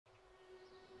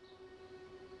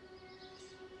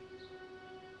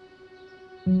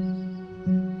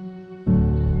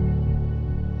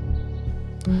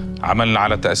عملنا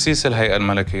على تأسيس الهيئة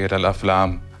الملكية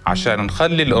للأفلام عشان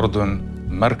نخلي الأردن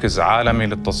مركز عالمي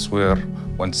للتصوير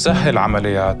ونسهل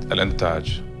عمليات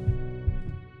الإنتاج.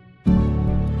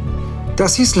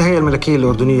 تأسيس الهيئة الملكية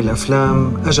الأردنية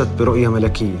للأفلام أجت برؤية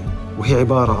ملكية، وهي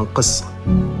عبارة عن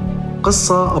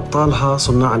قصة أبطالها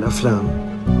صناع الأفلام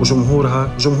وجمهورها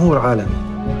جمهور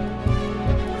عالمي.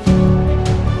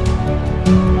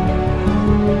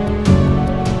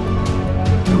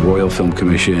 The Royal Film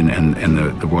Commission and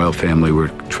the Royal family were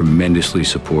tremendously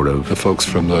supportive. The folks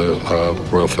from the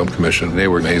Royal Film Commission, they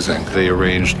were amazing. They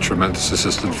arranged tremendous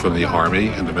assistance from the Army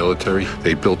and the military.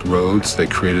 They built roads, they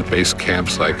created base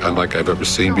camps unlike I've ever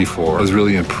seen before. I was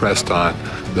really impressed on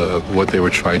what they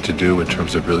were trying to do in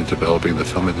terms of really developing the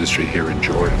film industry here in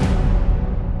Jordan.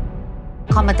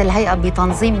 قامت الهيئة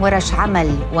بتنظيم ورش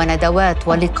عمل وندوات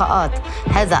ولقاءات.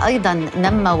 هذا أيضاً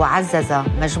نمى وعزز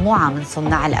مجموعة من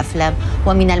صناع الأفلام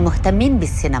ومن المهتمين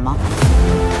بالسينما.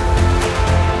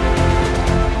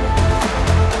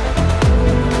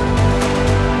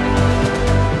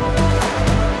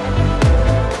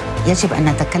 يجب أن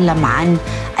نتكلم عن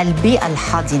البيئة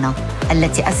الحاضنة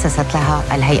التي أسست لها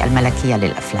الهيئة الملكية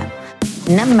للأفلام.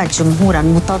 نمت جمهوراً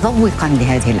متذوقاً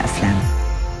لهذه الأفلام.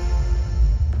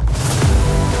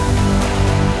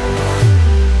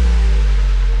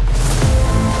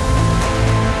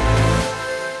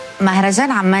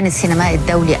 مهرجان عمان السينمائي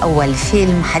الدولي أول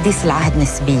فيلم حديث العهد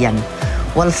نسبياً،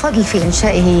 والفضل في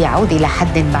إنشائه يعود إلى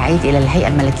حد بعيد إلى الهيئة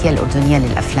الملكية الأردنية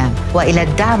للأفلام وإلى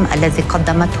الدعم الذي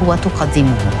قدمته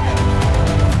وتقدمه.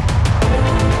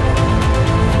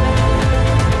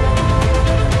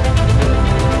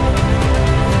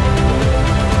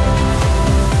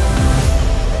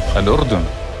 الأردن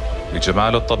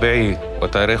بجماله الطبيعي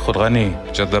وتاريخه الغني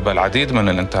جذب العديد من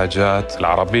الإنتاجات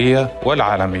العربية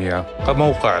والعالمية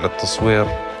كموقع للتصوير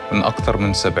من أكثر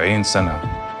من 70 سنة.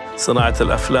 صناعة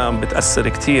الأفلام بتأثر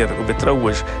كتير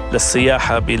وبتروج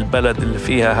للسياحة بالبلد اللي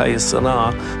فيها هاي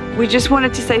الصناعة. We just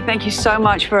wanted to say thank you so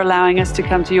much for allowing us to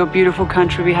come to your beautiful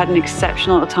country. We had an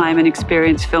exceptional time and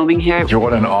experience filming here.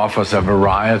 Jordan offers a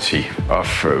variety of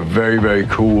very, very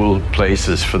cool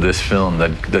places for this film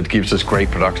that gives us great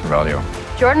production value.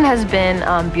 Jordan has been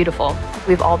beautiful.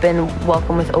 We've all been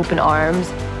welcomed with open arms.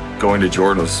 Going to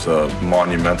Jordan was a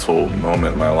monumental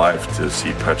moment in my life to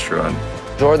see Petra.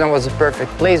 Jordan was a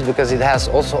perfect place because it has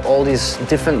also all these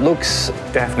different looks.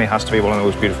 Definitely has to be one of the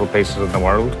most beautiful places in the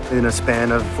world. In a span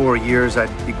of 4 years,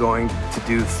 I'd be going to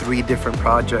do 3 different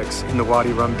projects in the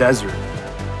Wadi Rum Desert.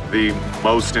 The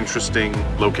most interesting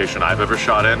location I've ever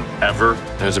shot in, ever.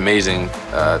 It was amazing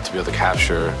to be able to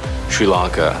capture Sri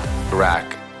Lanka, Iraq,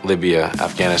 Libya,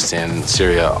 Afghanistan,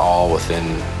 Syria, all within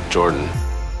Jordan.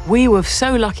 We were so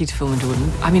lucky to film in Jordan.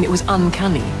 I mean, it was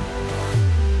uncanny.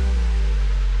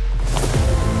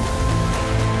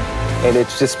 And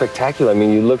it's just spectacular. I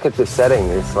mean, you look at the setting,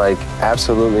 it's like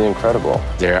absolutely incredible.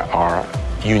 There are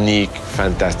unique,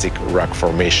 fantastic rock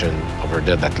formation over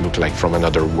there that look like from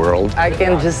another world. I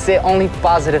can just say only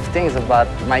positive things about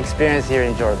my experience here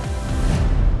in Jordan.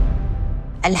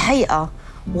 الهيئة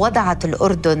وضعت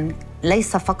الأردن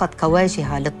ليس فقط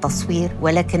كواجهة للتصوير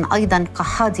ولكن أيضاً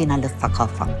كحاضنة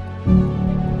للثقافة.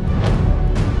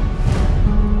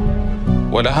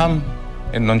 والأهم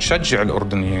إنه نشجع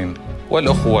الأردنيين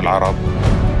والأخوة العرب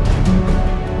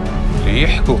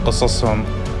ليحكوا قصصهم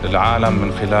للعالم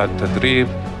من خلال تدريب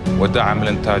ودعم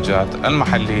الإنتاجات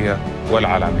المحلية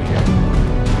والعالمية.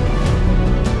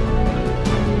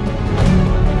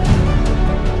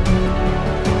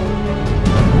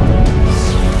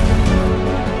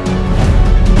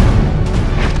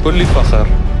 كل فخر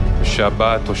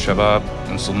بالشابات والشباب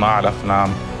من صناع الأفلام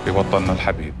بوطننا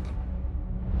الحبيب.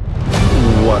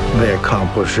 What they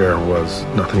accomplished there was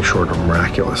nothing short of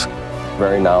miraculous.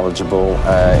 Very knowledgeable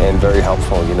and very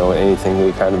helpful. You know, anything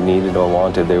we kind of needed or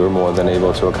wanted, they were more than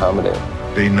able to accommodate.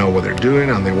 They know what they're doing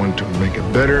and they want to make it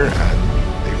better and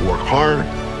they work hard.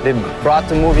 They brought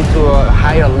the movie to a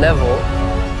higher level.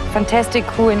 Fantastic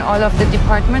crew in all of the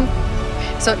department.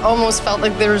 So it almost felt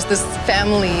like there was this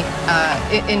family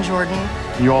in Jordan.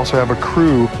 You also have a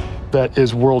crew that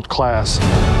is world class.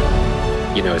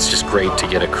 You know, it's just great to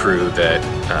get a crew that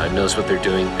knows what they're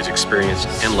doing, is experienced,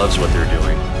 and loves what they're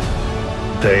doing.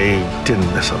 They didn't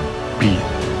miss a beat.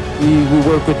 We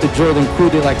work with the Jordan crew,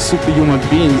 they're like superhuman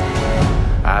beings.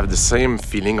 I have the same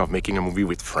feeling of making a movie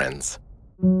with friends.